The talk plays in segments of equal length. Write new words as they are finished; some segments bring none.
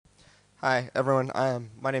Hi, everyone.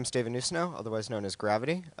 My name's David Nusinow, otherwise known as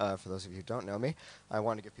Gravity. For those of you who don't know me, I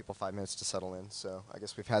want to give people 5 minutes to settle in, so I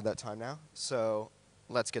guess we've had that time now. So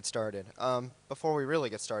let's get started. Before we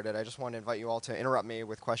really get started, I just want to invite you all to interrupt me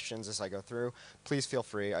with questions as I go through. Please feel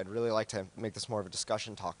free. I'd really like to make this more of a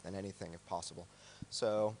discussion talk than anything, if possible.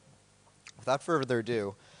 So without further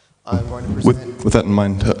ado, I'm going to present... With that in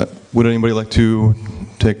mind, would anybody like to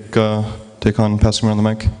take on passing around the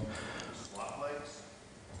mic?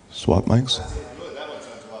 Swap mics? That one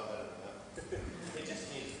sounds a lot better than that. It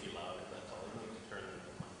just needs to be louder, that's all. You need to turn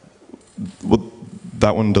the mic.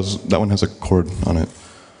 Well, that one has a cord on it.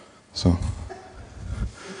 So,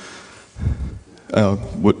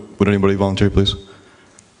 would anybody volunteer, please?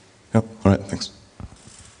 Yep. All right. Thanks.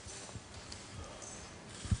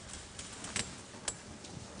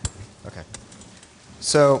 Okay.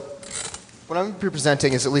 So what I'm going to be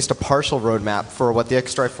presenting is at least a partial roadmap for what the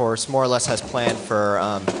X-Drive Force more or less has planned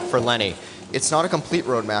for Lenny. It's not a complete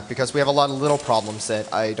roadmap because we have a lot of little problems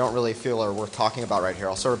that I don't really feel are worth talking about right here.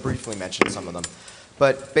 I'll sort of briefly mention some of them.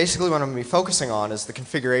 But basically what I'm going to be focusing on is the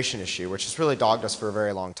configuration issue, which has really dogged us for a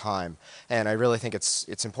very long time. And I really think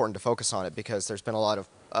it's important to focus on it because there's been a lot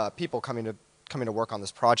of people coming to work on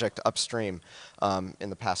this project upstream in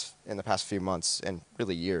the past few months and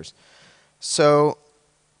really years. So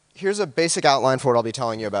here's a basic outline for what I'll be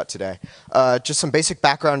telling you about today. Just some basic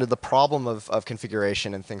background to the problem of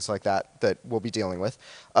configuration and things like that we'll be dealing with.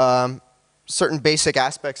 Certain basic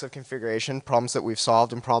aspects of configuration, problems that we've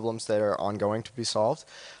solved and problems that are ongoing to be solved.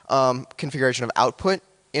 Configuration of output,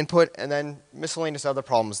 input, and then miscellaneous other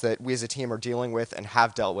problems that we as a team are dealing with and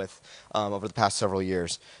have dealt with over the past several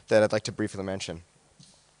years that I'd like to briefly mention.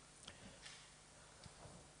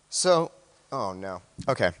 So, oh no,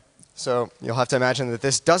 okay. So you'll have to imagine that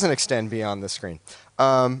this doesn't extend beyond the screen.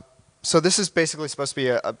 So this is basically supposed to be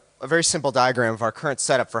a very simple diagram of our current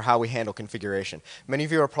setup for how we handle configuration. Many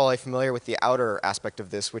of you are probably familiar with the outer aspect of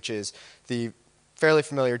this, which is the fairly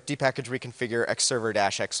familiar dpackage reconfigure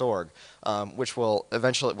xserver-xorg, which will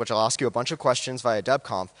ask you a bunch of questions via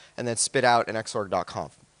DebConf and then spit out an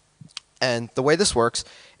xorg.conf. And the way this works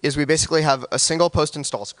is we basically have a single post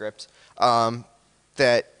install script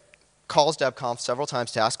that calls DebConf several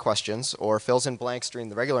times to ask questions or fills in blanks during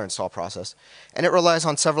the regular install process. And it relies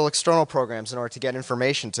on several external programs in order to get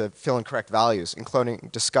information to fill in correct values, including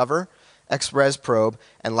Discover, xresprobe,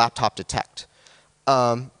 and laptop detect.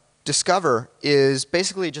 Discover is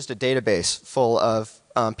basically just a database full of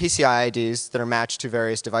PCI IDs that are matched to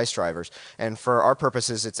various device drivers. And for our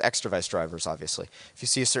purposes, it's X device drivers, obviously. If you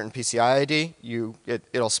see a certain PCI ID,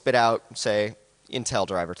 it'll spit out, say, Intel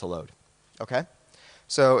driver to load. Okay?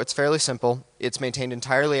 So it's fairly simple. It's maintained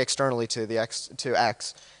entirely externally to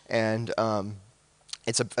X, and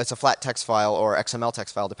it's a flat text file or XML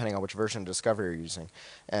text file, depending on which version of Discover you're using,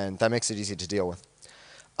 and that makes it easy to deal with.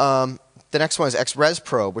 The next one is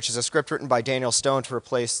xresprobe, which is a script written by Daniel Stone to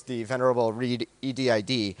replace the venerable read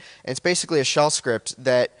EDID. And it's basically a shell script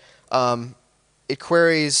that it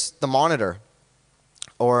queries the monitor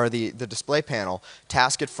or the display panel to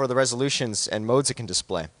ask it for the resolutions and modes it can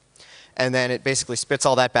display. And then it basically spits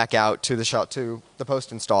all that back out to the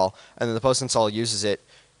post install, and then the post install uses it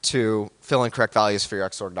to fill in correct values for your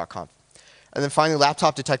xorg.conf. And then finally,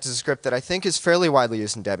 laptop detect is a script that I think is fairly widely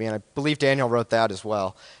used in Debian. I believe Daniel wrote that as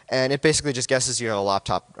well. And it basically just guesses you have a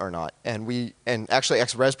laptop or not. And actually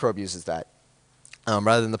xresprobe uses that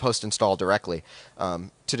rather than the post install directly to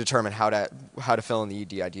determine how to fill in the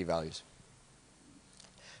EDID values.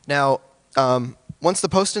 Now, once the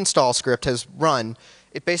post install script has run,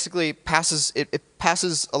 it basically passes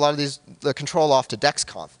a lot of the control off to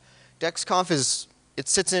DebConf. DebConf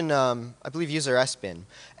sits in I believe user sbin,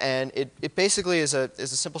 and it basically is a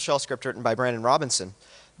simple shell script written by Brandon Robinson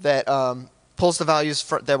that pulls the values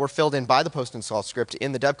that were filled in by the post install script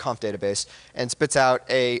in the DebConf database and spits out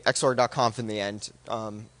a xorg.conf in the end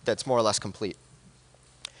that's more or less complete.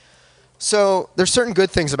 So there's certain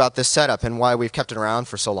good things about this setup and why we've kept it around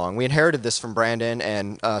for so long. We inherited this from Brandon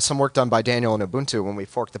and some work done by Daniel and Ubuntu when we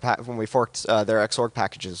forked their Xorg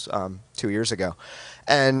packages 2 years ago.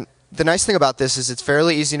 And the nice thing about this is it's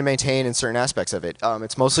fairly easy to maintain in certain aspects of it.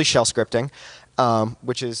 It's mostly shell scripting,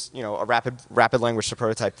 which is a rapid language to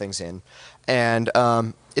prototype things in, and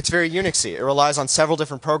it's very Unixy. It relies on several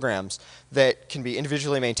different programs that can be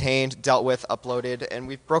individually maintained, dealt with, uploaded, and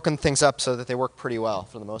we've broken things up so that they work pretty well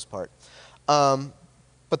for the most part.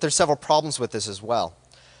 But there's several problems with this as well.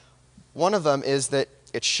 One of them is that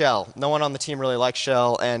it's shell. No one on the team really likes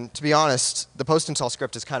shell, and to be honest, the post install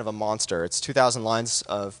script is kind of a monster. It's 2,000 lines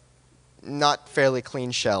of not fairly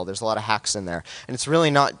clean shell. There's a lot of hacks in there, and it's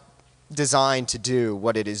really not designed to do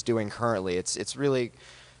what it is doing currently. It's really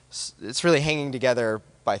it's really hanging together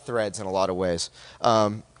by threads in a lot of ways.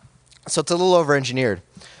 So it's a little over-engineered.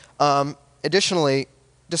 Additionally,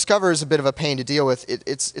 Discover is a bit of a pain to deal with.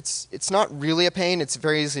 It's not really a pain. It's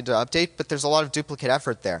very easy to update, but there's a lot of duplicate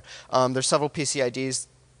effort there. There's several PCIDs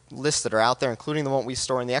lists that are out there, including the one we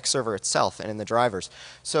store in the X server itself and in the drivers.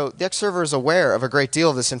 So the X server is aware of a great deal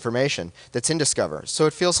of this information that's in Discover, so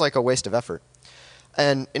it feels like a waste of effort.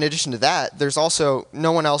 And in addition to that, there's also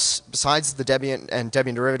no one else besides the Debian and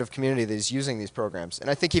Debian derivative community that is using these programs. And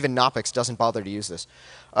I think even Knoppix doesn't bother to use this.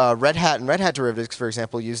 Red Hat and Red Hat derivatives, for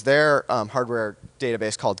example, use their hardware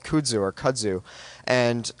database called Kudzu,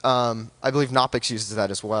 and I believe Knoppix uses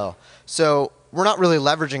that as well. So we're not really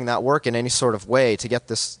leveraging that work in any sort of way to get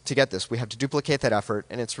this. We have to duplicate that effort,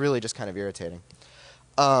 and it's really just kind of irritating.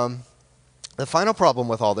 The final problem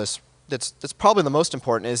with all this, that's probably the most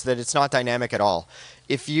important, is that it's not dynamic at all.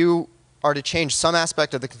 If you are to change some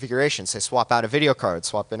aspect of the configuration, say swap out a video card,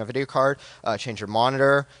 swap in a video card, change your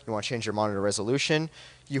monitor, you want to change your monitor resolution,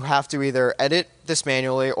 you have to either edit this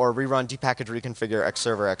manually or rerun dpackage reconfigure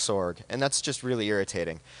xserver xorg, and that's just really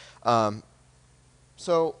irritating.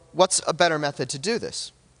 So what's a better method to do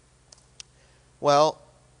this? Well,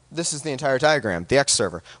 this is the entire diagram, the X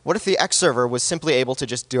server. What if the X server was simply able to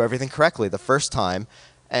just do everything correctly the first time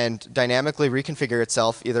and dynamically reconfigure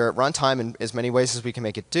itself either at runtime in as many ways as we can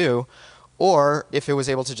make it do, or if it was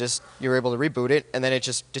able to just, you're able to reboot it and then it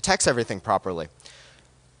just detects everything properly.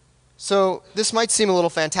 So this might seem a little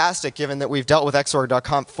fantastic given that we've dealt with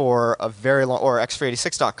xorg.conf for a very long, or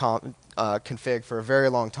x386.conf config for a very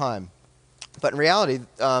long time. But in reality,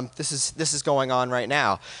 this is going on right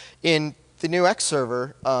now. In the new X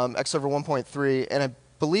server, X server 1.3, and I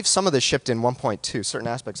believe some of this shipped in 1.2, certain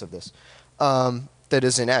aspects of this, that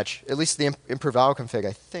is in Etch. At least the improved auto config,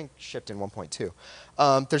 I think, shipped in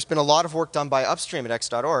 1.2. There's been a lot of work done by upstream at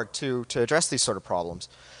x.org to address these sort of problems.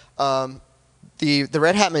 The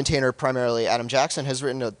Red Hat maintainer, primarily Adam Jackson, has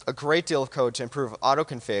written a great deal of code to improve auto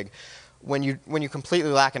config when you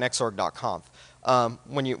completely lack an xorg.conf.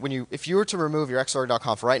 If you were to remove your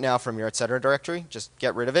xorg.conf right now from your etc. directory, just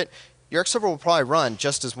get rid of it, your X server will probably run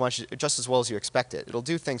just as well as you expect it. It'll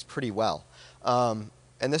do things pretty well. And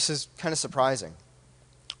this is kind of surprising.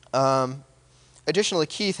 Additionally,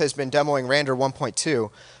 Keith has been demoing Randor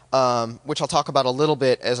 1.2, which I'll talk about a little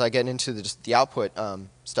bit as I get into the output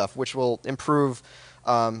stuff, which will improve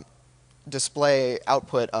display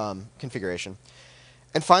output configuration.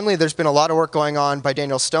 And finally, there's been a lot of work going on by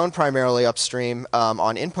Daniel Stone, primarily upstream,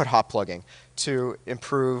 on input hop plugging to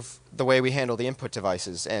improve the way we handle the input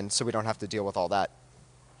devices, and so we don't have to deal with all that.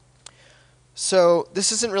 So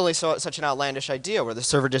this isn't really such an outlandish idea where the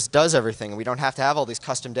server just does everything. We don't have to have all these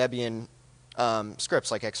custom Debian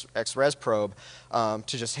scripts like xresprobe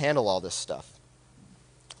to just handle all this stuff.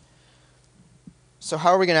 So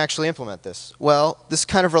how are we going to actually implement this? Well, this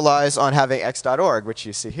kind of relies on having x.org, which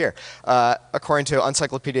you see here. According to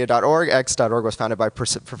encyclopedia.org, x.org was founded by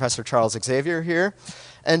Professor Charles Xavier here.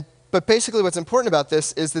 But basically what's important about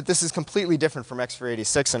this is that this is completely different from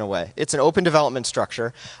x386 in a way. It's an open development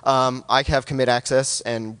structure. I have commit access,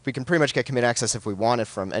 and we can pretty much get commit access if we want it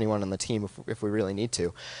from anyone on the team if we really need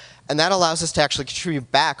to. And that allows us to actually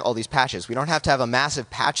contribute back all these patches. We don't have to have a massive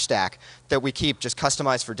patch stack that we keep just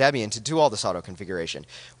customized for Debian to do all this auto configuration.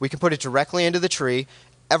 We can put it directly into the tree.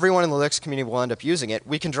 Everyone in the Linux community will end up using it.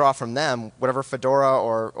 We can draw from them. Whatever Fedora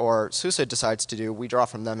or SUSE decides to do, we draw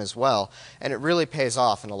from them as well. And it really pays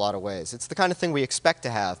off in a lot of ways. It's the kind of thing we expect to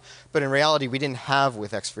have, but in reality, we didn't have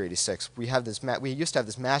with x386. We used to have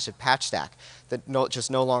this massive patch stack that just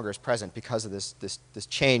no longer is present because of this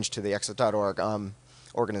change to the x.org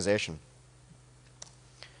organization.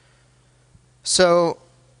 So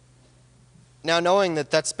now knowing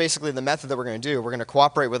that that's basically the method that we're going to do, we're going to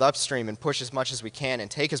cooperate with upstream and push as much as we can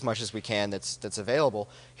and take as much as we can that's available.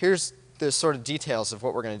 Here's the sort of details of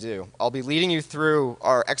what we're going to do. I'll be leading you through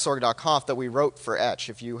our xorg.conf that we wrote for Etch.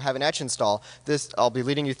 If you have an Etch install, I'll be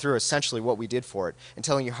leading you through essentially what we did for it and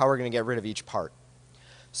telling you how we're going to get rid of each part.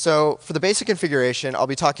 So for the basic configuration, I'll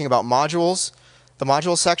be talking about modules, the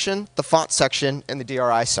module section, the font section, and the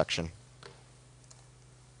DRI section.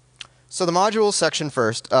 So the modules section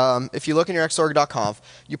first. If you look in your xorg.conf,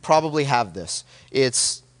 you probably have this.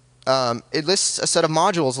 It lists a set of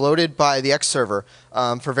modules loaded by the X server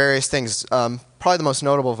for various things, probably the most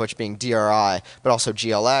notable of which being DRI, but also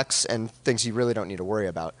GLX and things you really don't need to worry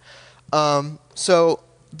about. So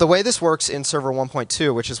the way this works in server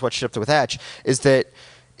 1.2, which is what shipped with Etch, is that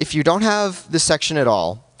if you don't have this section at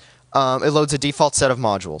all, it loads a default set of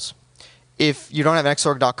modules. If you don't have an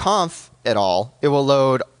xorg.conf at all, it will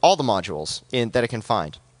load all the modules that it can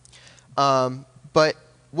find. But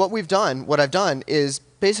what I've done is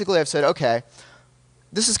basically I've said, okay,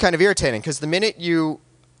 this is kind of irritating because the minute you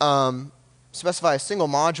specify a single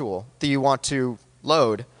module that you want to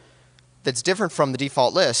load that's different from the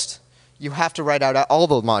default list, you have to write out all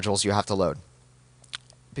the modules you have to load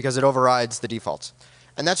because it overrides the defaults.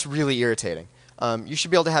 And that's really irritating. You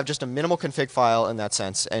should be able to have just a minimal config file in that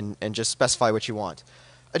sense and just specify what you want.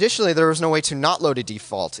 Additionally, there was no way to not load a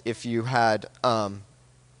default if you had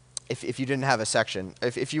if you didn't have a section.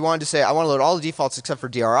 If you wanted to say, I want to load all the defaults except for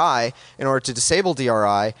DRI, in order to disable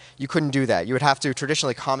DRI, you couldn't do that. You would have to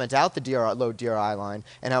traditionally comment out the load DRI line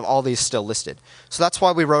and have all these still listed. So that's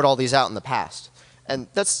why we wrote all these out in the past. And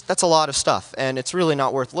that's a lot of stuff. And it's really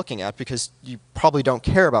not worth looking at because you probably don't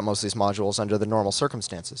care about most of these modules under the normal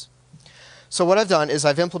circumstances. So what I've done is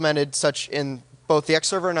I've implemented such in both the X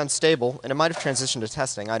server and unstable, and it might have transitioned to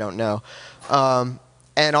testing, I don't know.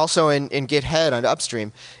 And also in Git head on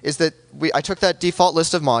upstream, is that I took that default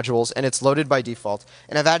list of modules, and it's loaded by default,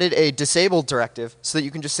 and I've added a disable directive so that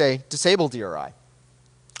you can just say disable DRI.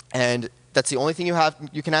 And that's the only thing you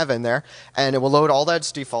can have in there, and it will load all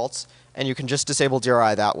those defaults, and you can just disable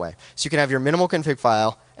DRI that way. So you can have your minimal config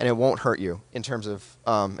file, and it won't hurt you in terms of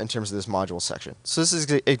this module section. So this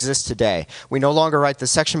exists today. We no longer write the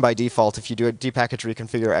section by default. If you do a dpackage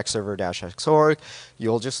reconfigure xserver-xorg,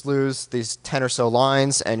 you'll just lose these 10 or so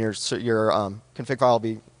lines, and your config file will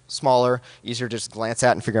be smaller, easier to just glance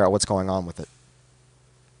at and figure out what's going on with it.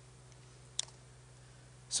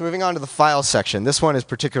 So moving on to the file section, this one is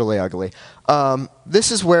particularly ugly.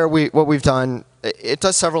 This is where what we've done. It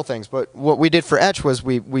does several things, but what we did for Etch was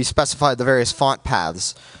we specified the various font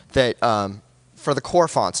paths that for the core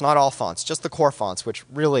fonts, not all fonts, just the core fonts, which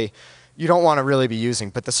really you don't want to really be using,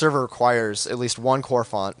 but the server requires at least one core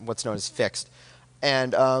font, what's known as fixed.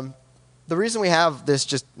 And the reason we have this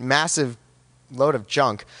just massive load of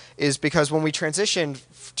junk is because when we transitioned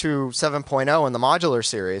to 7.0 in the modular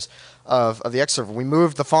series of the X server, we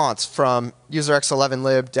moved the fonts from user x11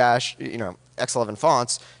 lib dash x11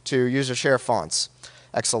 fonts to user share fonts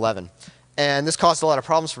x11, and this caused a lot of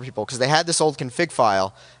problems for people because they had this old config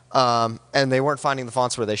file and they weren't finding the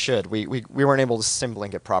fonts where they should. We weren't able to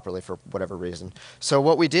symlink it properly for whatever reason. So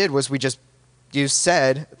what we did was we just used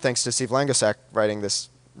sed, thanks to Steve Langosek writing this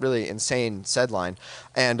really insane sed line,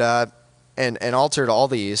 and altered all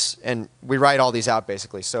these, and we write all these out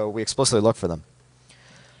basically, so we explicitly look for them.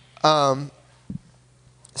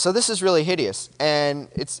 So this is really hideous, and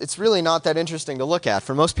it's really not that interesting to look at.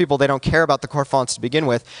 For most people, they don't care about the core fonts to begin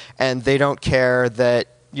with, and they don't care that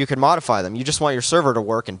you can modify them. You just want your server to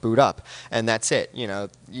work and boot up, and that's it.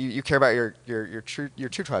 You care about your true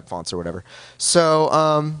tribe fonts or whatever.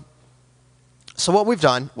 So so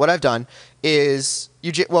what I've done is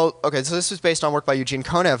so this was based on work by Eugene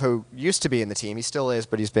Konev, who used to be in the team. He still is,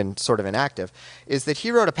 but he's been sort of inactive. Is that he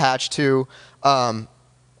wrote a patch to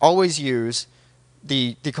always use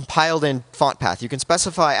the compiled-in font path. You can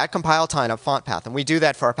specify at compile time a font path, and we do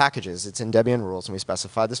that for our packages. It's in Debian rules, and we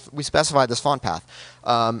specify this font path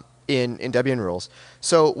in Debian rules.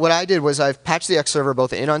 So what I did was I've patched the X server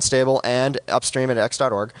both in unstable and upstream at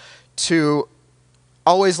x.org to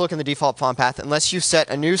always look in the default font path unless you set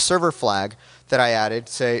a new server flag that I added,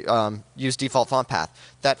 say use default font path.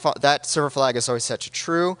 That server flag is always set to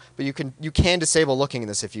true, but you can disable looking in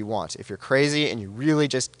this if you want. If you're crazy and you really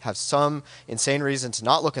just have some insane reason to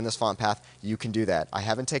not look in this font path, you can do that. I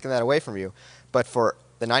haven't taken that away from you, but for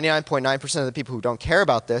the 99.9% of the people who don't care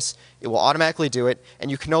about this, it will automatically do it, and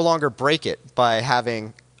you can no longer break it by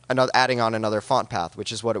adding on another font path,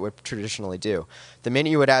 which is what it would traditionally do. The minute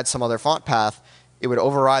you would add some other font path, it would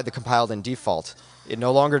override the compiled-in default. It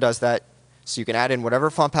no longer does that, so you can add in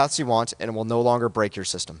whatever font paths you want, and it will no longer break your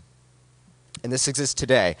system. And this exists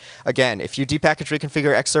today. Again, if you dpackage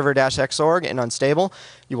reconfigure xserver-xorg in unstable,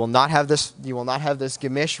 you will not have this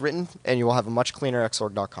gemish written, and you will have a much cleaner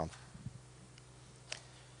xorg.conf.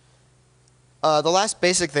 The last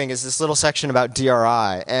basic thing is this little section about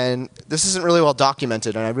DRI, and this isn't really well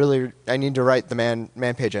documented, and I need to write the man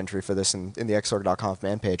page entry for this in the xorg.conf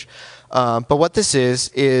man page. But what this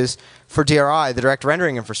is for DRI, the direct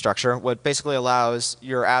rendering infrastructure, what basically allows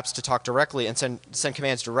your apps to talk directly and send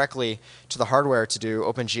commands directly to the hardware to do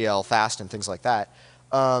OpenGL fast and things like that.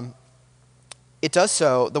 It does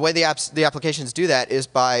so. The way the applications do that is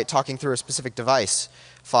by talking through a specific device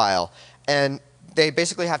file, and they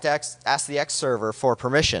basically have to ask the X server for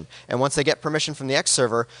permission. And once they get permission from the X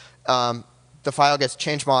server, the file gets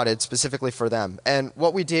change modded specifically for them. And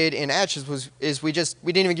what we did in Etch is we didn't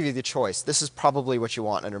even give you the choice. This is probably what you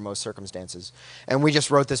want under most circumstances. And we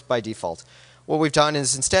just wrote this by default. What we've done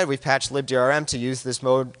is instead we've patched libdrm to use this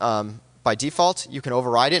mode by default, you can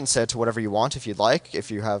override it and set it to whatever you want if you'd like.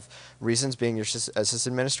 If you have reasons being your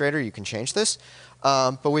system administrator, you can change this.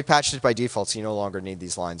 But we patched it by default, so you no longer need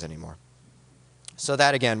these lines anymore. So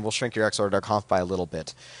that, again, will shrink your xorg.conf by a little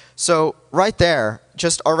bit. So right there,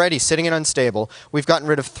 just already sitting in unstable, we've gotten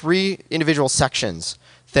rid of 3 individual sections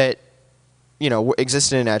that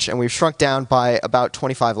existed in Etch, and we've shrunk down by about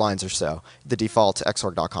 25 lines or so, the default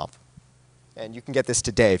xorg.conf. And you can get this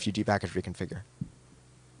today if you depackage reconfigure.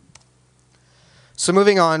 So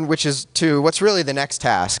moving on, which is to what's really the next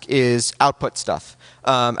task, is output stuff.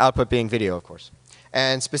 Output being video, of course.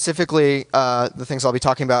 And specifically, the things I'll be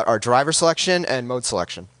talking about are driver selection and mode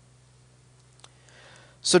selection.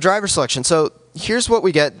 So driver selection. So here's what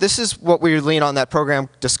we get. This is what we lean on that program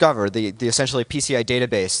Discover, the essentially PCI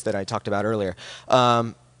database that I talked about earlier.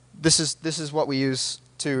 This is what we use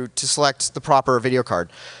to select the proper video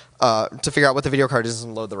card, to figure out what the video card is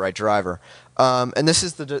and load the right driver. And this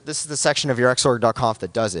is the section of your xorg.conf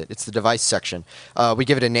that does it. It's the device section. We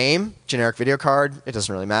give it a name, generic video card. It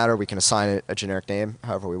doesn't really matter. We can assign it a generic name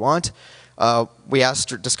however we want. We ask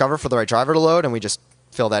Discover for the right driver to load, and we just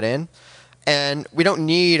fill that in. And we don't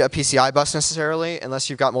need a PCI bus necessarily. Unless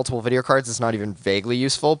you've got multiple video cards, it's not even vaguely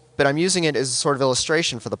useful. But I'm using it as a sort of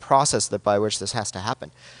illustration for the process by which this has to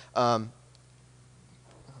happen.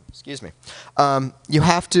 Excuse me. You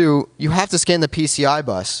have to scan the PCI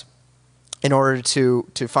bus in order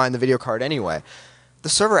to find the video card anyway. The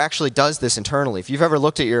server actually does this internally. If you've ever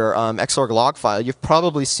looked at your xorg log file, you've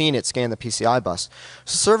probably seen it scan the PCI bus.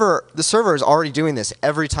 So the server is already doing this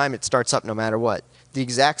every time it starts up, no matter what. The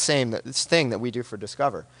exact same thing that we do for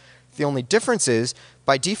Discover. The only difference is,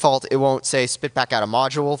 by default, it won't say spit back out a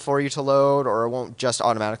module for you to load, or it won't just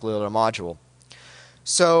automatically load a module.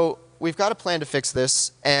 So we've got a plan to fix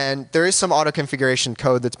this, and there is some auto configuration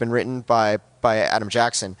code that's been written by Adam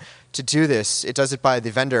Jackson to do this. It does it by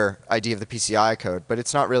the vendor ID of the PCI code, but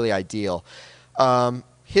it's not really ideal.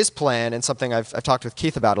 His plan, and something I've talked with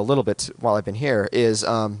Keith about a little bit while I've been here, is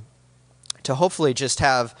to hopefully just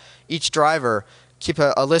have each driver keep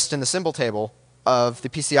a list in the symbol table of the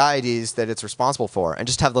PCI IDs that it's responsible for, and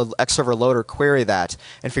just have the Xserver loader query that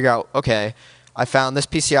and figure out, okay, I found this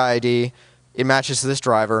PCI ID, it matches to this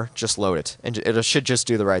driver, just load it. And it should just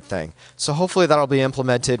do the right thing. So hopefully that'll be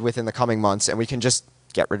implemented within the coming months, and we can just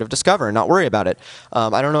get rid of Discover and not worry about it.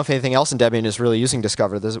 I don't know if anything else in Debian is really using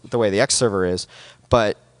Discover the way the Xserver is,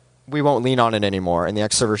 but we won't lean on it anymore, and the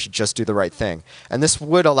Xserver should just do the right thing. And this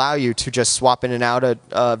would allow you to just swap in and out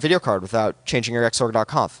a video card without changing your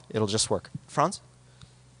xorg.conf. It'll just work. Franz?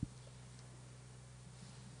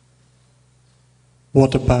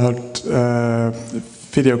 What about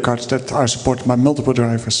video cards that are supported by multiple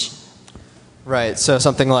drivers? Right, so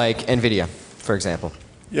something like NVIDIA, for example.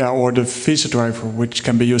 Yeah, or the VESA driver, which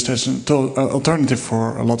can be used as an alternative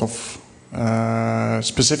for a lot of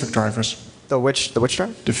specific drivers. The which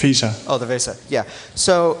drive? The VESA. Oh, the VESA, yeah.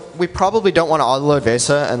 So we probably don't want to autoload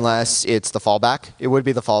VESA unless it's the fallback. It would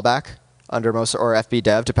be the fallback under most, or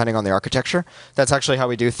FBDev, depending on the architecture. That's actually how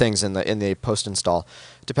we do things in the post-install.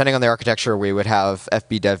 Depending on the architecture, we would have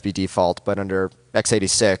FBDev be default, but under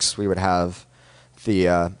x86, we would have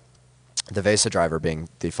the VESA driver being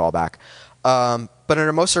the fallback. But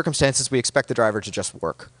under most circumstances, we expect the driver to just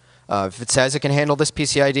work. If it says it can handle this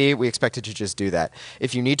PCID, we expect it to just do that.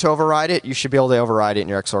 If you need to override it, you should be able to override it in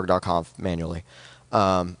your xorg.conf manually.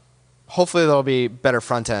 Hopefully there'll be better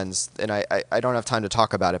front ends, and I don't have time to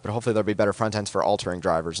talk about it, but hopefully there'll be better front ends for altering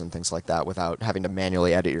drivers and things like that without having to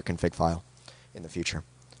manually edit your config file in the future.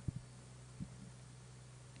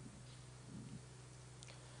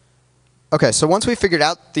 Okay, so once we figured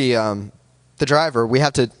out the driver, we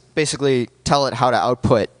have to basically tell it how to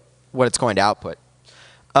output what it's going to output.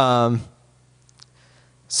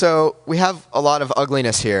 So we have a lot of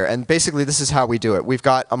ugliness here, and basically this is how we do it. We've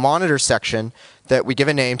got a monitor section that we give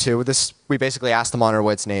a name to. We basically ask the monitor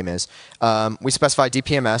what its name is. We specify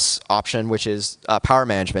DPMS option, which is power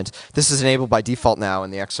management. This is enabled by default now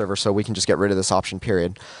in the Xserver, so we can just get rid of this option,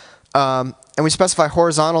 period. And we specify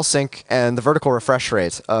horizontal sync and the vertical refresh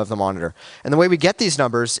rate of the monitor. And the way we get these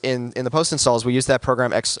numbers in the post installs, we use that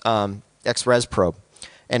program xresprobe,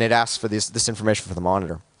 and it asks for this information for the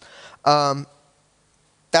monitor.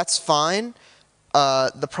 That's fine.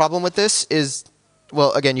 The problem with this is,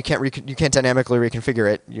 well, again, you can't dynamically reconfigure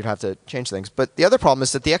it. You'd have to change things. But the other problem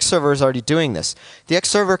is that the Xserver is already doing this. The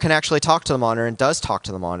Xserver can actually talk to the monitor and does talk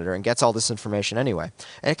to the monitor and gets all this information anyway.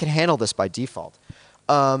 And it can handle this by default.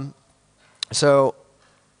 So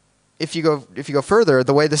if you go further,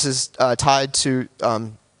 the way this is tied to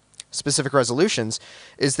specific resolutions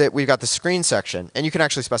is that we've got the screen section, and you can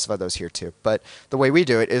actually specify those here too. But the way we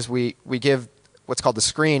do it is we give what's called the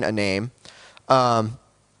screen a name,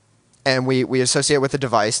 And we associate with the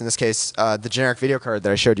device, in this case, the generic video card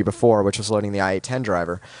that I showed you before, which was loading the i8-10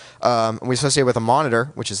 driver. And we associate with a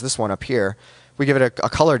monitor, which is this one up here. We give it a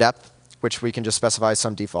color depth, which we can just specify as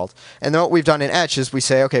some default. And then what we've done in Etch is we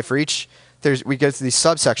say, okay, for each, we go to these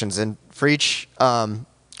subsections, and for each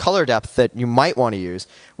color depth that you might want to use,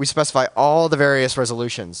 we specify all the various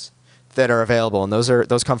resolutions that are available, and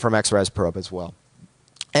those come from XRes Probe as well.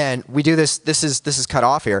 And we do this. This is cut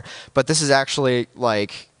off here, but this is actually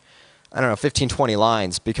like, I don't know, 15, 20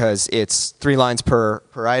 lines, because it's 3 lines per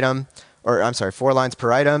item, or I'm sorry, 4 lines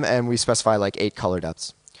per item, and we specify like 8 color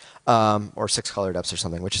depths, or 6 color depths or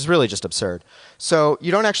something, which is really just absurd. So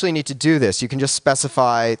you don't actually need to do this. You can just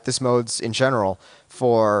specify this modes in general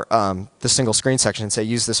for the single screen section and say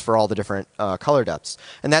use this for all the different color depths.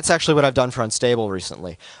 And that's actually what I've done for Unstable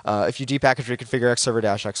recently. If you depackage reconfigure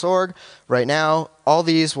xserver-xorg, right now all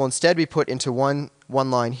these will instead be put into one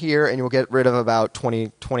line here, and you'll get rid of about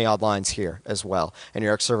 20 odd lines here as well. And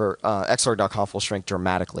your xorg.conf will shrink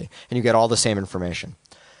dramatically, and you get all the same information.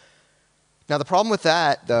 Now the problem with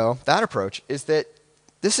that, though, that approach, is that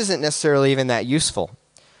this isn't necessarily even that useful,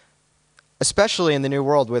 especially in the new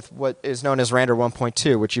world with what is known as Randor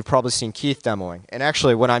 1.2, which you've probably seen Keith demoing, and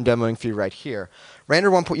actually what I'm demoing for you right here.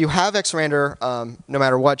 Randor 1. You have xrandor no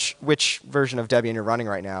matter which version of Debian you're running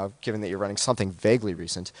right now, given that you're running something vaguely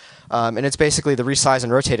recent. And it's basically the resize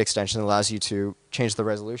and rotate extension that allows you to change the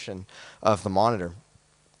resolution of the monitor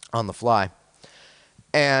on the fly.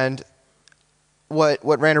 And what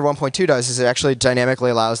Randor 1.2 does is it actually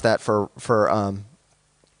dynamically allows that for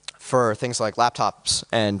things like laptops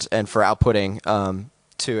and for outputting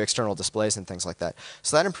to external displays and things like that.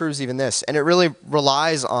 So that improves even this. And it really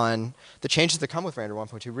relies on, the changes that come with Randor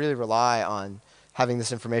 1.2 really rely on having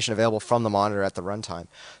this information available from the monitor at the runtime.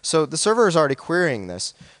 So the server is already querying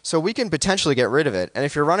this. So we can potentially get rid of it. And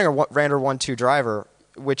if you're running a Randor 1.2 driver,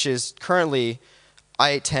 which is currently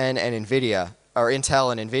i8-10 and NVIDIA, or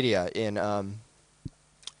Intel and NVIDIA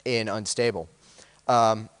in Unstable.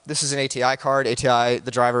 This is an ATI card. ATI,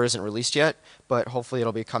 the driver isn't released yet, but hopefully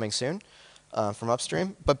it'll be coming soon from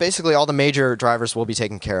upstream. But basically all the major drivers will be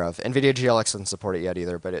taken care of. NVIDIA GLX doesn't support it yet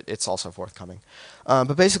either, but it's also forthcoming.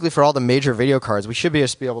 But basically for all the major video cards, we should be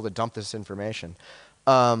able to dump this information.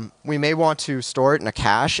 We may want to store it in a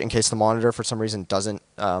cache in case the monitor for some reason doesn't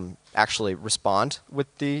actually respond with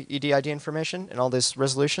the EDID information and all these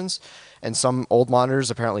resolutions. And some old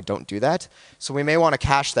monitors apparently don't do that. So we may want to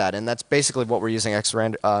cache that, and that's basically what we're using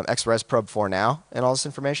XRes Probe for now and all this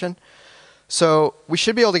information. So we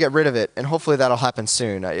should be able to get rid of it, and hopefully that'll happen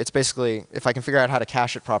soon. It's basically, if I can figure out how to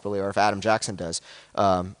cache it properly, or if Adam Jackson does,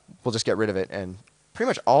 we'll just get rid of it, and pretty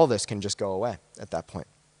much all of this can just go away at that point.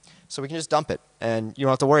 So we can just dump it, and you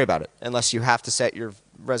don't have to worry about it, unless you have to set your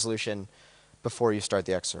resolution before you start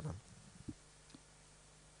the X server.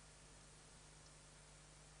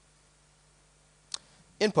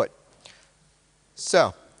 Input.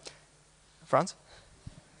 So, Franz?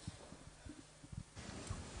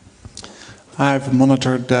 I have a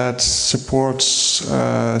monitor that supports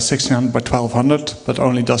 1600 by 1200, but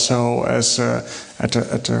only does so as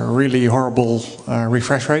at a really horrible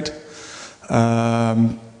refresh rate.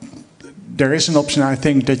 There is an option, I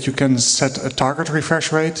think, that you can set a target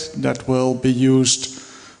refresh rate that will be used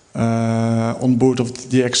on boot of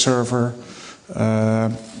the DX server,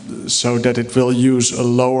 so that it will use a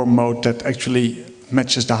lower mode that actually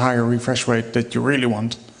matches the higher refresh rate that you really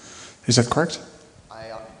want. Is that correct?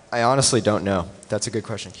 I honestly don't know. That's a good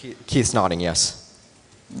question. Keith's nodding yes.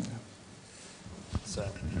 So,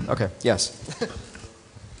 okay, yes.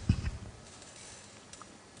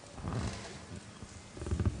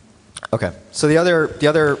 Okay, so the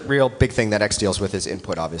other real big thing that X deals with is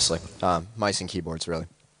input, obviously, mice and keyboards, really.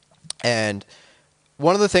 And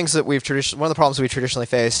one of the things that one of the problems we traditionally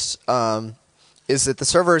faced is that the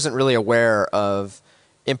server isn't really aware of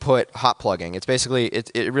input hot plugging. It's basically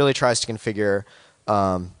it really tries to configure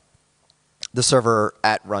the server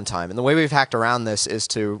at runtime. And the way we've hacked around this is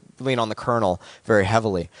to lean on the kernel very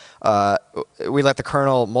heavily. We let the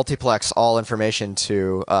kernel multiplex all information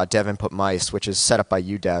to dev input mice, which is set up by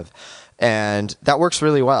udev. And that works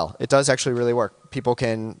really well. It does actually really work. People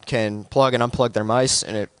can plug and unplug their mice,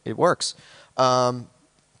 and it works. But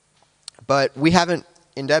we haven't,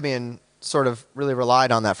 in Debian, sort of really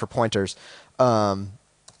relied on that for pointers. So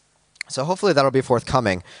hopefully that'll be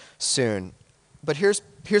forthcoming soon. But here's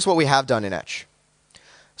what we have done in Etch.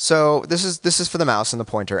 So this is for the mouse and the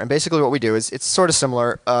pointer, and basically what we do is it's sort of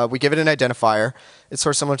similar. We give it an identifier. It's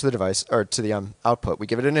sort of similar to the device or to the output. We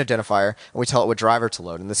give it an identifier, and we tell it what driver to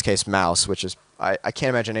load. In this case, mouse, which is I can't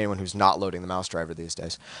imagine anyone who's not loading the mouse driver these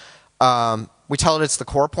days. We tell it it's the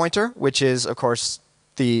core pointer, which is, of course,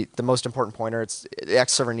 the most important pointer. The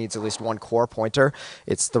X server needs at least one core pointer.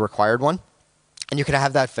 It's the required one. And you can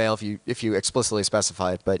have that fail if you explicitly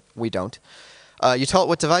specify it, but we don't. You tell it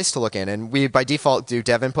what device to look in, and we, by default, do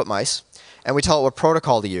dev input mice. And we tell it what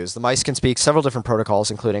protocol to use. The mice can speak several different protocols,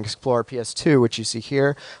 including Explorer PS2, which you see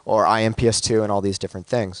here, or IM PS2, and all these different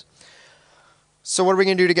things. So what are we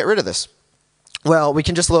going to do to get rid of this? Well, we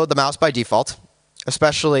can just load the mouse by default,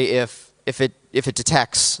 especially if it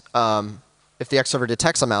detects, if the X server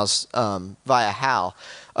detects a mouse via HAL.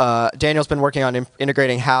 Daniel's been working on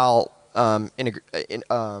integrating HAL,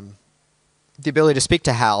 the ability to speak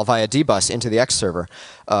to HAL via dbus into the X server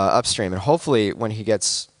upstream, and hopefully when he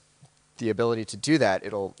gets the ability to do that,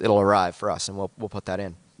 it'll arrive for us, and we'll put that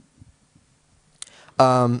in.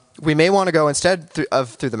 We may want to go instead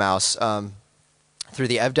through the mouse through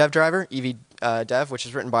the evdev driver, evdev, which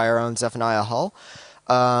is written by our own Zephaniah Hull.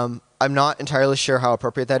 I'm not entirely sure how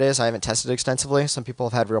appropriate that is. I haven't tested it extensively. Some people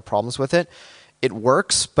have had real problems with it. It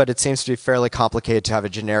works, but it seems to be fairly complicated to have a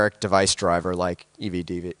generic device driver like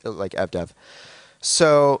evdev.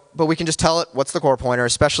 So, but we can just tell it what's the core pointer,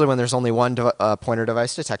 especially when there's only one pointer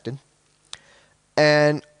device detected.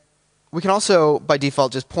 And we can also, by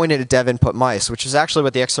default, just point it at dev input mice, which is actually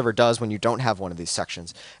what the X server does when you don't have one of these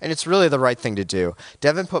sections. And it's really the right thing to do.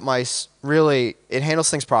 Dev input mice, really, it handles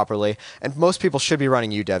things properly, and most people should be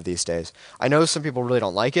running udev these days. I know some people really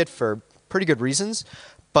don't like it for pretty good reasons,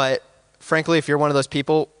 but frankly, if you're one of those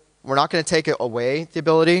people, we're not going to take away the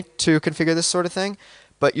ability to configure this sort of thing,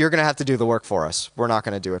 but you're going to have to do the work for us. We're not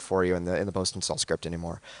going to do it for you in the post-install script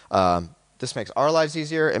anymore. This makes our lives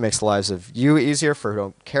easier. It makes the lives of you easier for who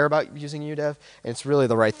don't care about using udev, and it's really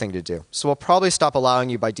the right thing to do. So we'll probably stop allowing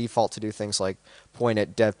you by default to do things like point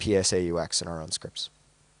at dev psaux in our own scripts.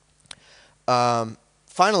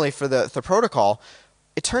 Finally, for the protocol,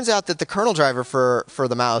 it turns out that the kernel driver for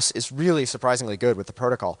the mouse is really surprisingly good with the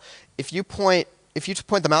protocol. If you point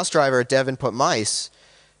the mouse driver at dev input mice,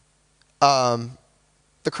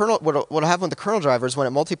 the kernel, what'll happen with the kernel driver is when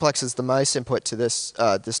it multiplexes the mice input to this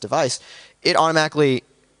device, it automatically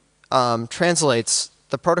translates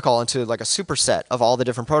the protocol into like a superset of all the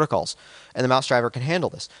different protocols, and the mouse driver can handle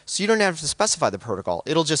this. So you don't have to specify the protocol;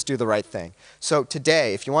 it'll just do the right thing. So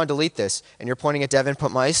today, if you want to delete this and you're pointing at dev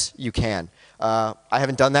input mice, you can. I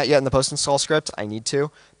haven't done that yet in the post-install script. I need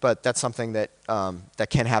to, but that's something that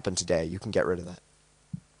that can happen today. You can get rid of that.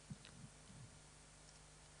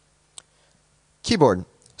 Keyboard.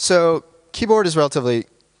 So keyboard is relatively,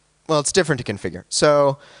 well, it's different to configure.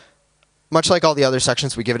 So much like all the other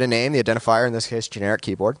sections, we give it a name, the identifier, in this case, generic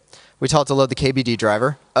keyboard. We tell it to load the KBD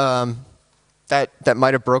driver. That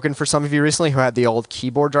might have broken for some of you recently who had the old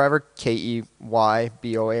keyboard driver,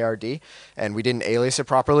 KEYBOARD, and we didn't alias it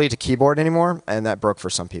properly to keyboard anymore, and that broke for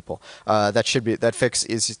some people. That fix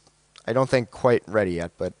is, I don't think, quite ready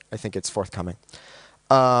yet, but I think it's forthcoming.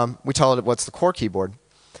 We tell it what's the core keyboard.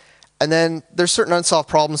 And then there's certain unsolved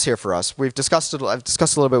problems here for us. I've discussed it a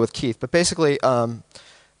little bit with Keith, but basically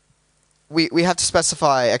we have to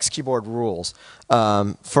specify X keyboard rules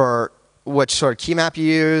for which sort of key map you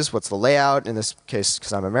use, what's the layout. In this case,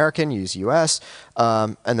 because I'm American, you use US,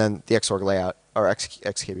 and then the Xorg layout, or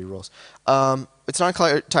XKB rules. It's not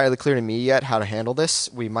entirely clear to me yet how to handle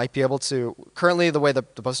this. We might be able to. Currently, the way the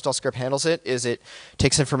post-install script handles it is it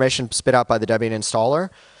takes information spit out by the Debian installer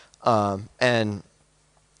and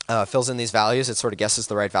fills in these values. It sort of guesses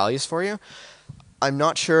the right values for you. I'm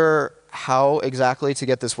not sure how exactly to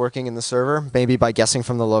get this working in the server. Maybe by guessing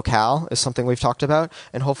from the locale is something we've talked about,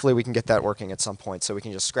 and hopefully we can get that working at some point so we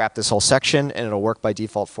can just scrap this whole section and it'll work by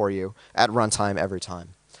default for you at runtime every time.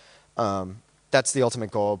 That's the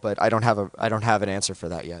ultimate goal, but I don't have an answer for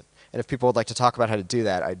that yet. And if people would like to talk about how to do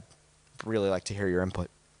that, I'd really like to hear your input.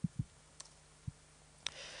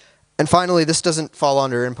 And finally, this doesn't fall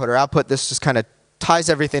under input or output. This just kind of ties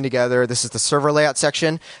everything together. This is the server layout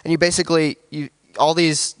section, and you basically all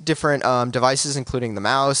these different devices, including the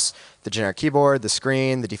mouse, the generic keyboard, the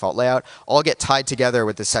screen, the default layout, all get tied together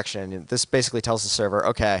with this section. And this basically tells the server,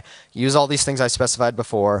 okay, use all these things I specified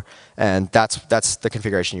before, and that's the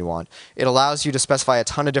configuration you want. It allows you to specify a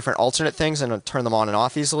ton of different alternate things and turn them on and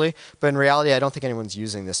off easily, but in reality, I don't think anyone's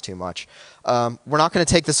using this too much. We're not going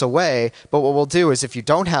to take this away, but what we'll do is if you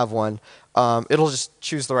don't have one, it'll just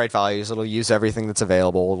choose the right values. It'll use everything that's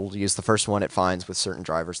available. It'll use the first one it finds with certain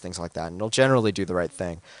drivers, things like that, and it'll generally do the right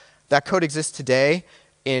thing. That code exists today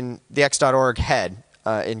in the x.org head,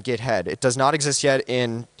 in Git head. It does not exist yet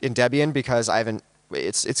in Debian because I haven't.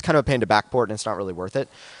 It's kind of a pain to backport and it's not really worth it.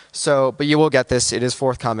 So, but you will get this. It is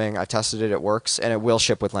forthcoming. I tested it. It works, and it will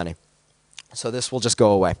ship with Lenny. So this will just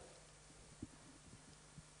go away.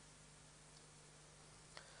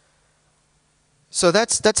 So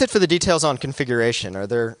that's it for the details on configuration. Are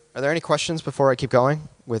there any questions before I keep going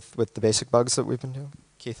with the basic bugs that we've been doing?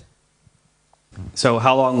 Keith? So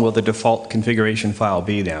how long will the default configuration file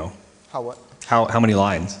be now? How what? How many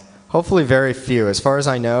lines? Hopefully very few. As far as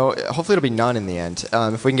I know, hopefully it'll be none in the end.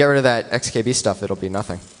 If we can get rid of that XKB stuff, it'll be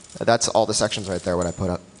nothing. That's all the sections right there, what I put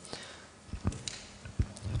up.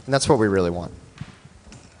 And that's what we really want.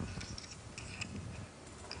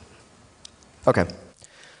 Okay.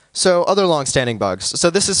 So other long-standing bugs. So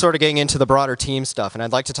this is sort of getting into the broader team stuff, and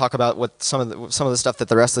I'd like to talk about what some of the stuff that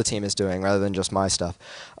the rest of the team is doing rather than just my stuff.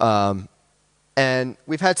 And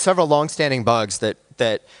we've had several long-standing bugs that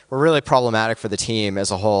were really problematic for the team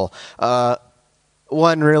as a whole.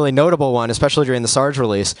 One really notable one, especially during the Sarge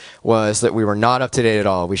release, was that we were not up to date at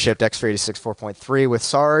all. We shipped X386 4.3 with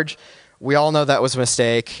Sarge. We all know that was a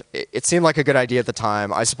mistake. It seemed like a good idea at the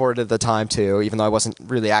time. I supported it at the time too, even though I wasn't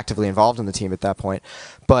really actively involved in the team at that point.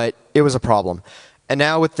 But it was a problem. And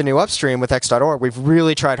now with the new upstream with x.org, we've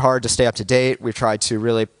really tried hard to stay up to date. We've tried to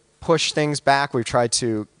really push things back. We've tried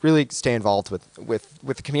to really stay involved with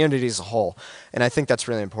the community as a whole. And I think that's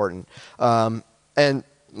really important. And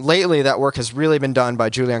lately, that work has really been done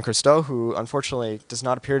by Julien Christo, who unfortunately does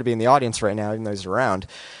not appear to be in the audience right now, even though he's around.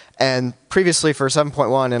 And previously for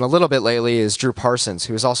 7.1 and a little bit lately is Drew Parsons,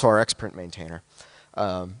 who is also our Xprint maintainer.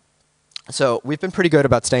 So we've been pretty good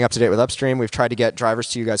about staying up to date with Upstream. We've tried to get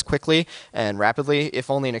drivers to you guys quickly and rapidly,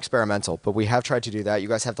 if only in experimental. But we have tried to do that. You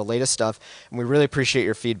guys have the latest stuff, and we really appreciate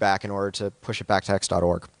your feedback in order to push it back to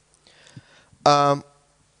x.org.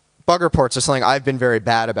 Bug reports are something I've been very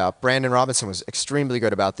bad about. Brandon Robinson was extremely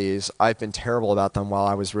good about these. I've been terrible about them while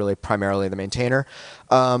I was really primarily the maintainer.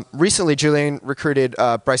 Recently, Julien recruited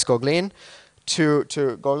Bryce Goglin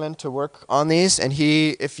to work on these, and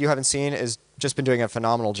he, if you haven't seen, has just been doing a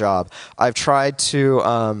phenomenal job. I tried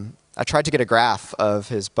to get a graph of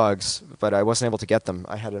his bugs, but I wasn't able to get them.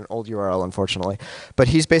 I had an old URL, unfortunately. But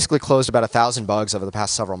he's basically closed about 1,000 bugs over the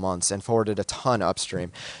past several months and forwarded a ton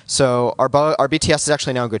upstream. So our BTS is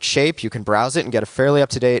actually now in good shape. You can browse it and get a fairly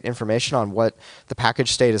up-to-date information on what the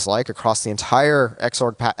package state is like across the entire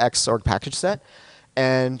Xorg package set.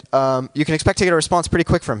 And you can expect to get a response pretty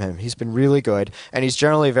quick from him. He's been really good, and he's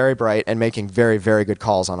generally very bright and making very, very good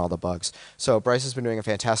calls on all the bugs. So Bryce has been doing a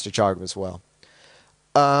fantastic job as well.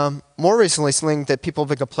 More recently, something that people have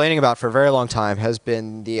been complaining about for a very long time has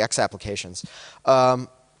been the X applications.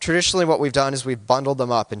 Traditionally, what we've done is we've bundled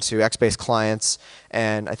them up into X-based clients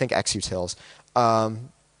and I think X-utils,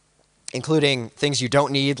 including things you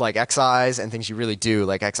don't need like Xeyes and things you really do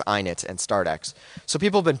like Xinit and StartX. So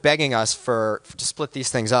people have been begging us to split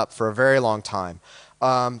these things up for a very long time.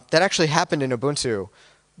 That actually happened in Ubuntu.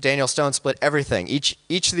 Daniel Stone split everything. Each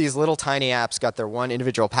of these little tiny apps got their one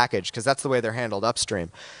individual package because that's the way they're handled upstream.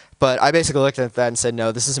 But I basically looked at that and said,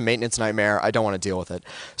 no, this is a maintenance nightmare. I don't want to deal with it.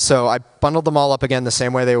 So I bundled them all up again the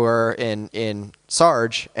same way they were in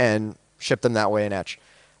Sarge and shipped them that way in Etch.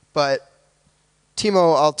 But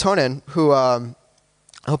Timo Altonen, who I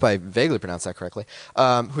hope I vaguely pronounced that correctly,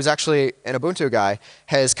 who's actually an Ubuntu guy,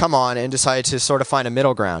 has come on and decided to sort of find a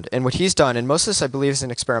middle ground. And what he's done, and most of this I believe is in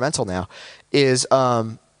experimental now, is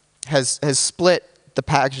has split the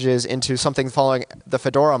packages into something following the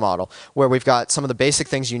Fedora model, where we've got some of the basic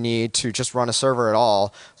things you need to just run a server at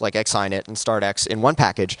all, like Xinit and StartX in one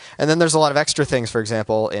package, and then there's a lot of extra things, for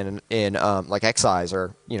example, in like Xeyes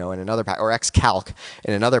or in another or Xcalc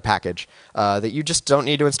in another package that you just don't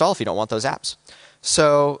need to install if you don't want those apps.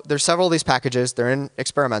 So there's several of these packages. They're in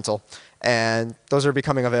experimental, and those are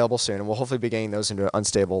becoming available soon, and we'll hopefully be getting those into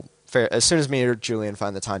unstable as soon as me or Julien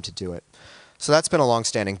find the time to do it. So that's been a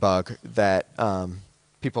long-standing bug that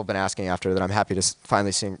people have been asking after that I'm happy to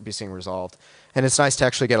finally be seeing resolved. And it's nice to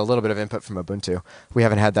actually get a little bit of input from Ubuntu. We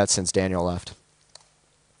haven't had that since Daniel left.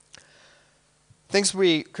 Things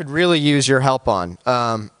we could really use your help on.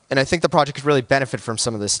 And I think the project could really benefit from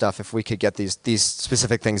some of this stuff if we could get these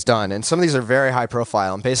specific things done. And some of these are very high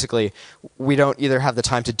profile. And basically, we don't either have the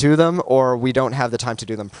time to do them or we don't have the time to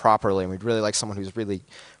do them properly. And we'd really like someone who's really,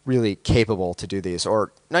 really capable to do these.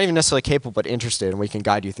 Or not even necessarily capable, but interested, and we can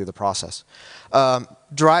guide you through the process.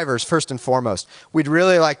 Drivers, first and foremost. We'd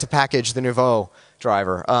really like to package the Nouveau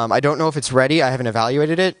driver. I don't know if it's ready. I haven't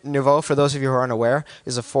evaluated it. Nouveau, for those of you who are unaware,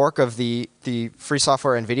 is a fork of the free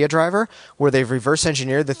software NVIDIA driver where they've reverse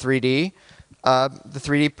engineered the 3D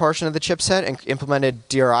portion of the chipset and implemented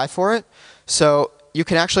DRI for it. So you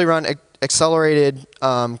can actually run accelerated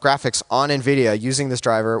graphics on NVIDIA using this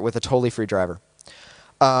driver with a totally free driver.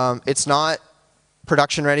 It's not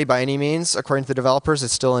production ready by any means, according to the developers.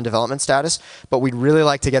 It's still in development status, but we'd really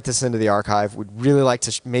like to get this into the archive. We'd really like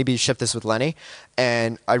to maybe ship this with Lenny,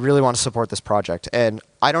 and I really want to support this project. And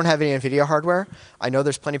I don't have any NVIDIA hardware. I know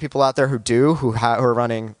there's plenty of people out there who do, who are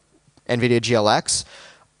running NVIDIA GLX.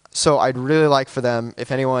 So I'd really like for them,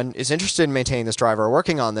 if anyone is interested in maintaining this driver or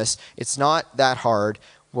working on this, it's not that hard.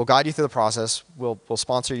 We'll guide you through the process. We'll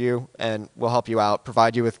sponsor you, and we'll help you out,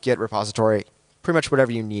 provide you with Git repository, pretty much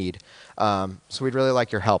whatever you need. So we'd really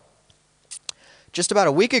like your help. Just about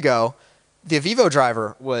a week ago, the Vivo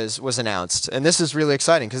driver was announced, and this is really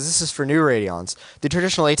exciting because this is for new Radeons. The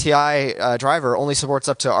traditional ATI driver only supports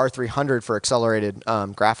up to R300 for accelerated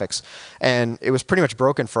graphics, and it was pretty much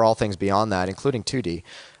broken for all things beyond that, including 2D,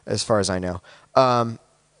 as far as I know.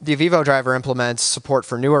 The Vivo driver implements support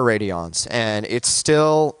for newer Radeons, and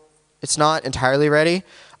it's not entirely ready,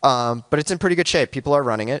 but it's in pretty good shape. People are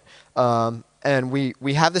running it. And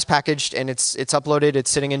we have this packaged, and it's uploaded.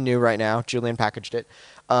 It's sitting in new right now. Julian packaged it.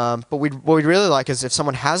 But what we'd really like is if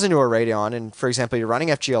someone has a newer Radeon, and for example, you're running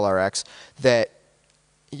FGLRX, that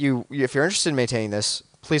if you're interested in maintaining this,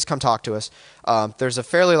 please come talk to us. There's a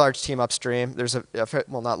fairly large team upstream. There's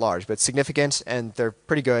well, not large, but significant, and they're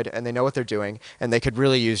pretty good, and they know what they're doing, and they could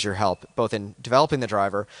really use your help, both in developing the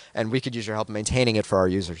driver, and we could use your help in maintaining it for our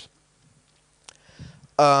users.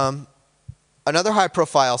 Another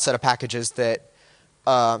high-profile set of packages that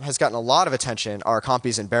has gotten a lot of attention are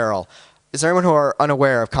Compies and Barrel. Is there anyone who are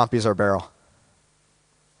unaware of Compies or Barrel?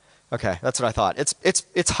 Okay, that's what I thought.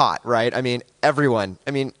 It's hot, right? I mean, everyone.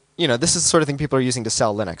 I mean, you know, this is the sort of thing people are using to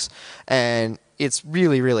sell Linux, and it's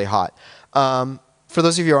really, really hot. For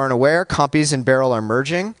those of you who aren't aware, Compies and Barrel are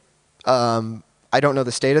merging. I don't know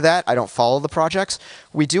the state of that. I don't follow the projects.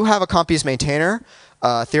 We do have a Compies maintainer,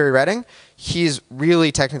 Thierry Redding. He's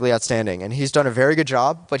really technically outstanding, and he's done a very good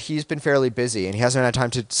job, but he's been fairly busy, and he hasn't had time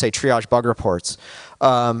to, say, triage bug reports.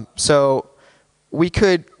 So we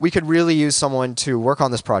could really use someone to work on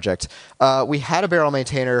this project. We had a Barrel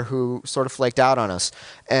maintainer who sort of flaked out on us,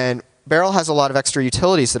 and Barrel has a lot of extra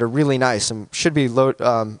utilities that are really nice and should be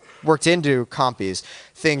worked into Compies.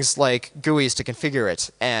 Things like GUIs to configure it,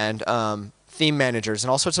 and theme managers,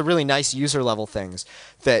 and all sorts of really nice user-level things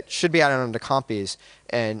that should be added onto Compies.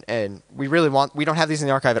 And we don't have these in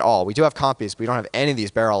the archive at all. We do have Compies, but we don't have any of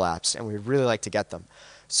these Barrel apps, and we'd really like to get them.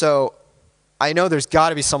 So I know there's got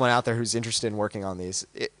to be someone out there who's interested in working on these.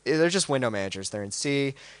 They're just window managers. They're in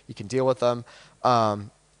C. You can deal with them.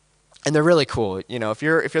 And they're really cool. You know, if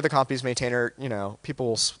you're the Compies maintainer, you know,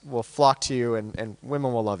 people will flock to you, and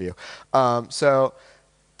women will love you. So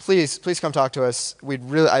please come talk to us.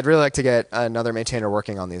 I'd really like to get another maintainer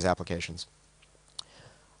working on these applications.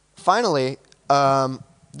 Finally,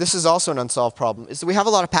 this is also an unsolved problem, is that we have a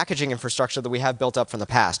lot of packaging infrastructure that we have built up from the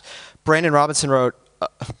past. Brandon Robinson wrote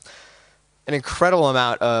an incredible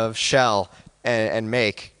amount of shell and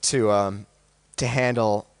make to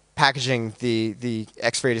handle packaging the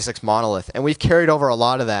x386 monolith, and we've carried over a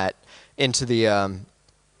lot of that into the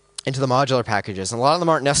modular packages, and a lot of them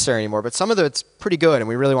aren't necessary anymore, but some of it's pretty good, and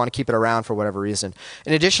we really want to keep it around for whatever reason.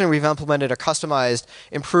 In addition, we've implemented a customized,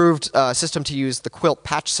 improved system to use the Quilt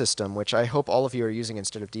patch system, which I hope all of you are using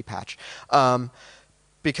instead of dpatch,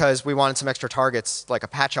 because we wanted some extra targets, like a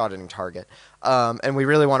patch auditing target. And we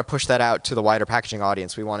really want to push that out to the wider packaging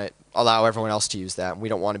audience. We want to allow everyone else to use that, and we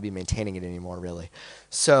don't want to be maintaining it anymore, really.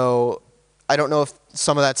 So I don't know if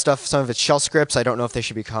some of that stuff, some of it's shell scripts, I don't know if they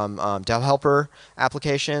should become dev helper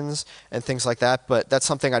applications and things like that, but that's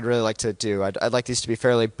something I'd really like to do. I'd like these to be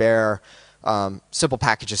fairly bare, simple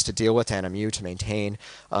packages to deal with, NMU to maintain,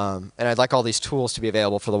 and I'd like all these tools to be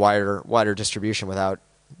available for the wider distribution without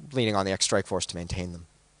leaning on the X Strike Force to maintain them.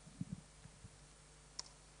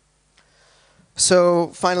 So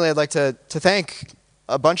finally, I'd like to thank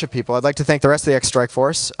a bunch of people. I'd like to thank the rest of the X Strike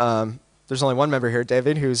Force. There's only one member here,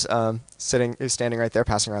 David, who's standing right there,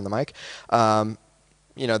 passing around the mic.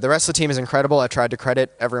 You know, the rest of the team is incredible. I tried to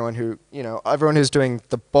credit everyone who's doing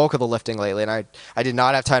the bulk of the lifting lately, and I did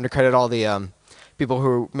not have time to credit all the people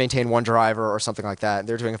who maintain one driver or something like that.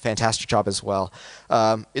 They're doing a fantastic job as well.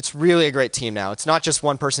 It's really a great team now. It's not just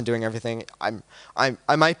one person doing everything.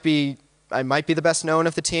 I might be the best known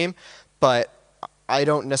of the team, but I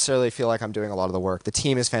don't necessarily feel like I'm doing a lot of the work. The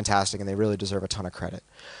team is fantastic, and they really deserve a ton of credit.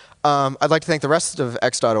 I'd like to thank the rest of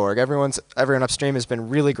X.org. Everyone upstream has been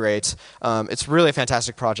really great. It's really a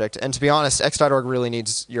fantastic project, and to be honest, X.org really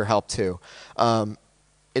needs your help too.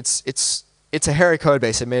 It's a hairy code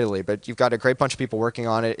base, admittedly, but you've got a great bunch of people working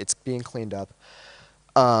on it. It's being cleaned up,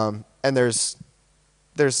 and there's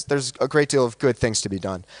a great deal of good things to be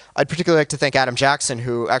done. I'd particularly like to thank Adam Jackson,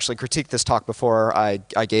 who actually critiqued this talk before I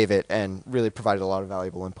gave it and really provided a lot of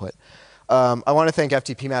valuable input. I want to thank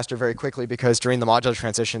FTP Master very quickly because during the modular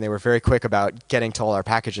transition, they were very quick about getting to all our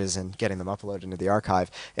packages and getting them uploaded into the archive,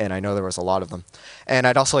 and I know there was a lot of them. And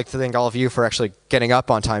I'd also like to thank all of you for actually getting up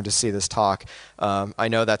on time to see this talk. I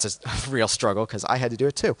know that's a real struggle because I had to do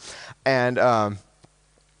it too, and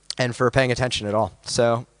for paying attention at all.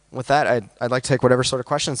 So with that, I'd like to take whatever sort of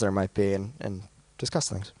questions there might be and discuss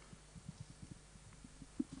things.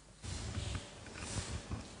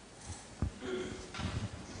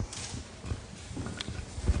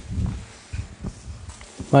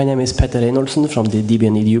 My name is Petter Reinholdsen from the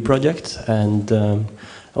DBN project, and I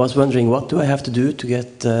was wondering, what do I have to do to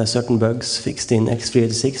get certain bugs fixed in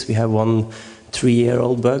X386? We have one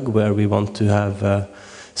 3-year-old bug where we want to have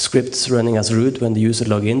scripts running as root when the user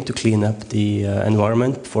log in to clean up the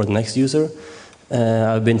environment for the next user.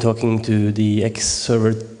 I've been talking to the X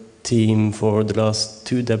server team for the last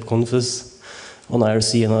 2 DebConfs on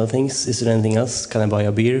IRC and other things. Is there anything else? Can I buy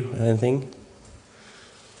a beer or anything?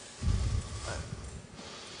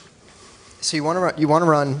 So you want to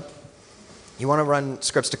run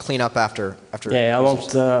scripts to clean up after. Yeah, I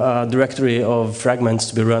want a directory of fragments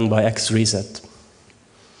to be run by X reset.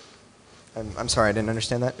 I'm sorry, I didn't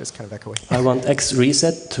understand that. It was kind of echoey. I want X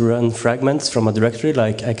reset to run fragments from a directory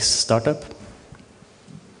like X startup.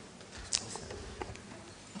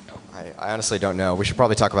 I honestly don't know. We should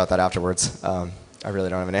probably talk about that afterwards. I really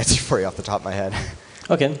don't have an answer for you off the top of my head.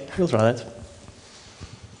 Okay, we'll try that.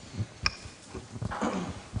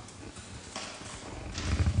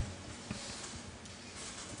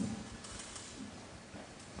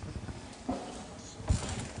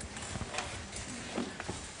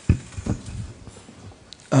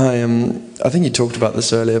 Hi, I think you talked about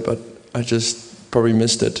this earlier, but I just probably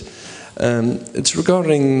missed it. It's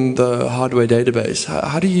regarding the hardware database.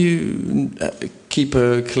 How do you keep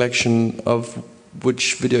a collection of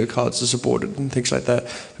which video cards are supported and things like that?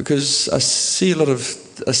 Because I see a lot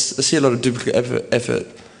of duplicate effort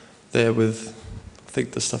there with, I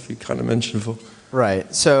think, the stuff you kind of mentioned before.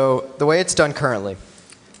 Right. So the way it's done currently,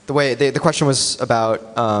 the question was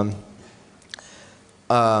about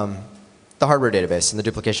the hardware database and the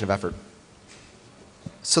duplication of effort.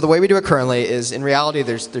 So the way we do it currently is, in reality,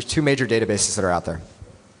 there's 2 major databases that are out there.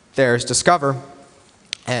 There's Discover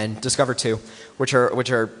and Discover 2, which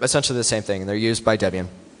are essentially the same thing, and they're used by Debian.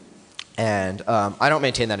 And I don't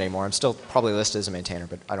maintain that anymore. I'm still probably listed as a maintainer,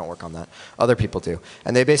 but I don't work on that. Other people do.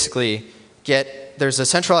 And they basically there's a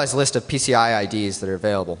centralized list of PCI IDs that are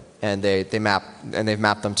available, and they've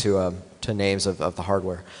mapped them to names of the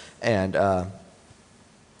hardware.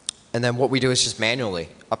 And then what we do is just manually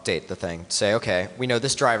update the thing. Say, okay, we know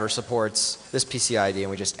this driver supports this PCI ID, and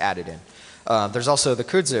we just add it in. There's also the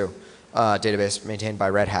Kudzu database maintained by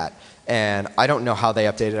Red Hat. And I don't know how they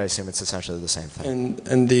update it. I assume it's essentially the same thing.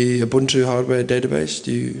 And the Ubuntu hardware database,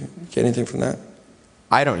 do you get anything from that?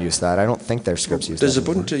 I don't use that. I don't think their scripts use that. Does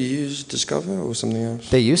Ubuntu use Discover or something else?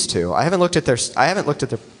 They used to. I haven't looked at their.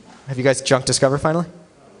 Have you guys junked Discover finally?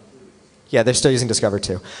 Yeah, they're still using Discover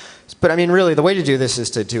too. But I mean, really, the way to do this is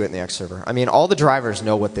to do it in the X server. I mean, all the drivers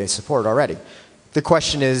know what they support already. The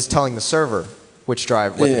question is telling the server what the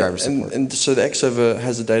drivers support. And so the X server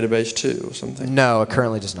has a database too, or something? No, it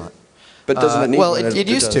currently does not. But doesn't it need well, one? it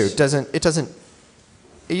used to.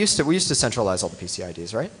 We used to centralize all the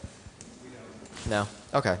PCIDs, right? No.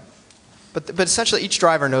 Okay. But essentially, each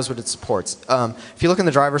driver knows what it supports. If you look in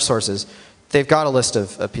the driver sources, they've got a list of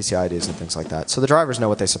PCIDs and things like that. So the drivers know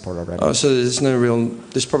what they support already. Oh, so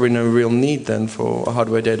there's probably no real need then for a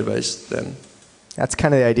hardware database then? That's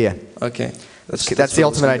kind of the idea. Okay. That's the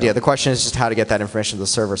ultimate idea. The question is just how to get that information to the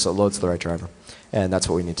server so it loads the right driver. And that's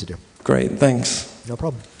what we need to do. Great, thanks. No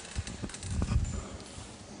problem.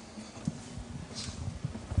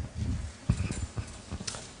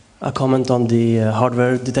 A comment on the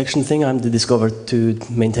hardware detection thing. I'm the Discover 2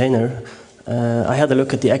 maintainer. I had a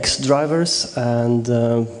look at the X drivers, and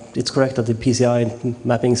it's correct that the PCI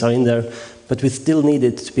mappings are in there, but we still need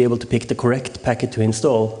it to be able to pick the correct packet to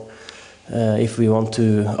install if we want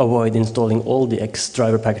to avoid installing all the X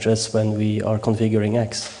driver packages when we are configuring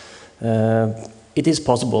X. It is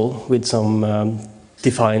possible with some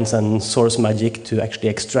defines and source magic to actually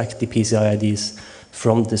extract the PCI IDs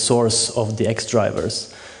from the source of the X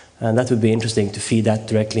drivers. And that would be interesting to feed that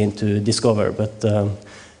directly into Discover, but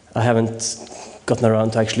I haven't gotten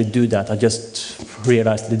around to actually do that. I just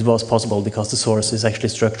realized that it was possible because the source is actually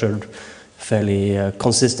structured fairly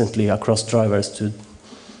consistently across drivers to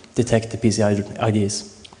detect the PCI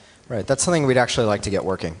IDs. Right, that's something we'd actually like to get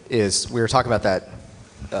working. We were talking about that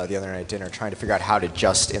the other night at dinner, trying to figure out how to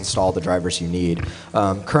just install the drivers you need.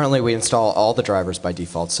 Currently, we install all the drivers by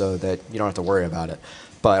default so that you don't have to worry about it.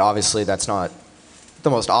 But obviously, that's not the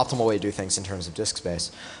most optimal way to do things in terms of disk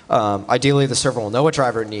space. Ideally, the server will know what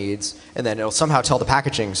driver it needs, and then it'll somehow tell the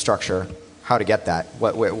packaging structure how to get that,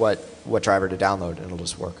 what driver to download, and it'll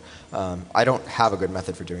just work. I don't have a good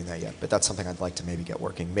method for doing that yet, but that's something I'd like to maybe get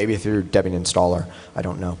working. Maybe through Debian installer. I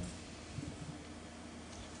don't know.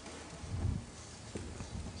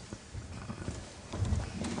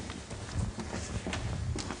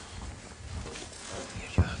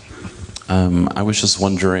 I was just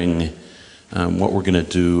wondering what we're going to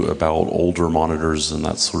do about older monitors and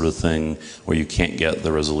that sort of thing where you can't get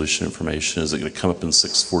the resolution information. Is it going to come up in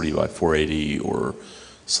 640 by 480 or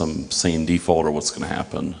some sane default, or what's going to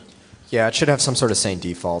happen? Yeah, it should have some sort of sane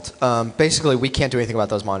default. Basically, we can't do anything about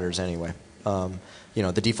those monitors anyway.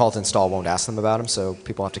 The default install won't ask them about them, so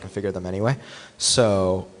people have to configure them anyway.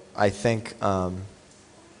 So I think that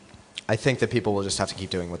people will just have to keep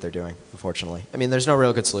doing what they're doing, unfortunately. I mean, there's no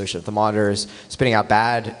real good solution. If the monitor is spitting out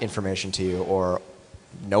bad information to you or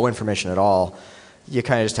no information at all, you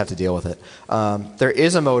kind of just have to deal with it. There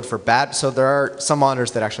is a mode for bad. So there are some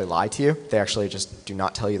monitors that actually lie to you. They actually just do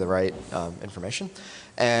not tell you the right information.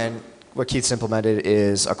 And what Keith's implemented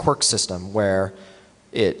is a quirk system where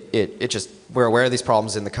we're aware of these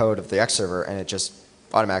problems in the code of the X server, and it just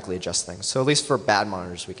automatically adjust things. So at least for bad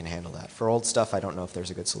monitors, we can handle that. For old stuff, I don't know if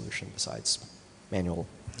there's a good solution besides manual.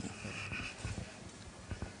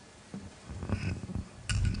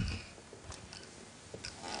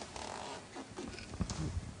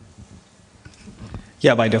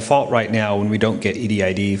 Yeah, by default right now, when we don't get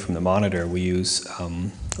EDID from the monitor, we use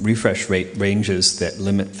refresh rate ranges that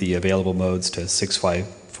limit the available modes to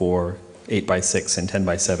 654, 8x6, and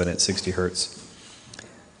 10x7 at 60 hertz.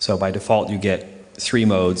 So by default, you get 3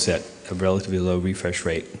 modes at a relatively low refresh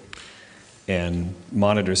rate. And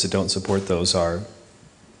monitors that don't support those are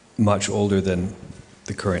much older than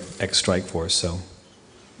the current X strike force. So.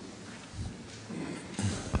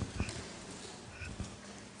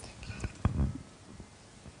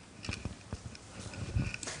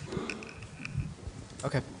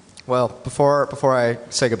 Okay. Well, before I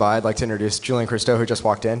say goodbye, I'd like to introduce Julian Christo, who just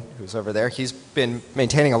walked in, who's over there. He's been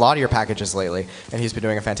maintaining a lot of your packages lately, and he's been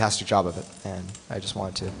doing a fantastic job of it. And I just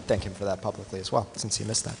wanted to thank him for that publicly as well, since he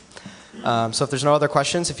missed that. So if there's no other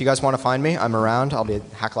questions, if you guys want to find me, I'm around. I'll be at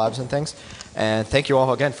Hack Labs and things. And thank you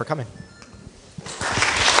all again for coming.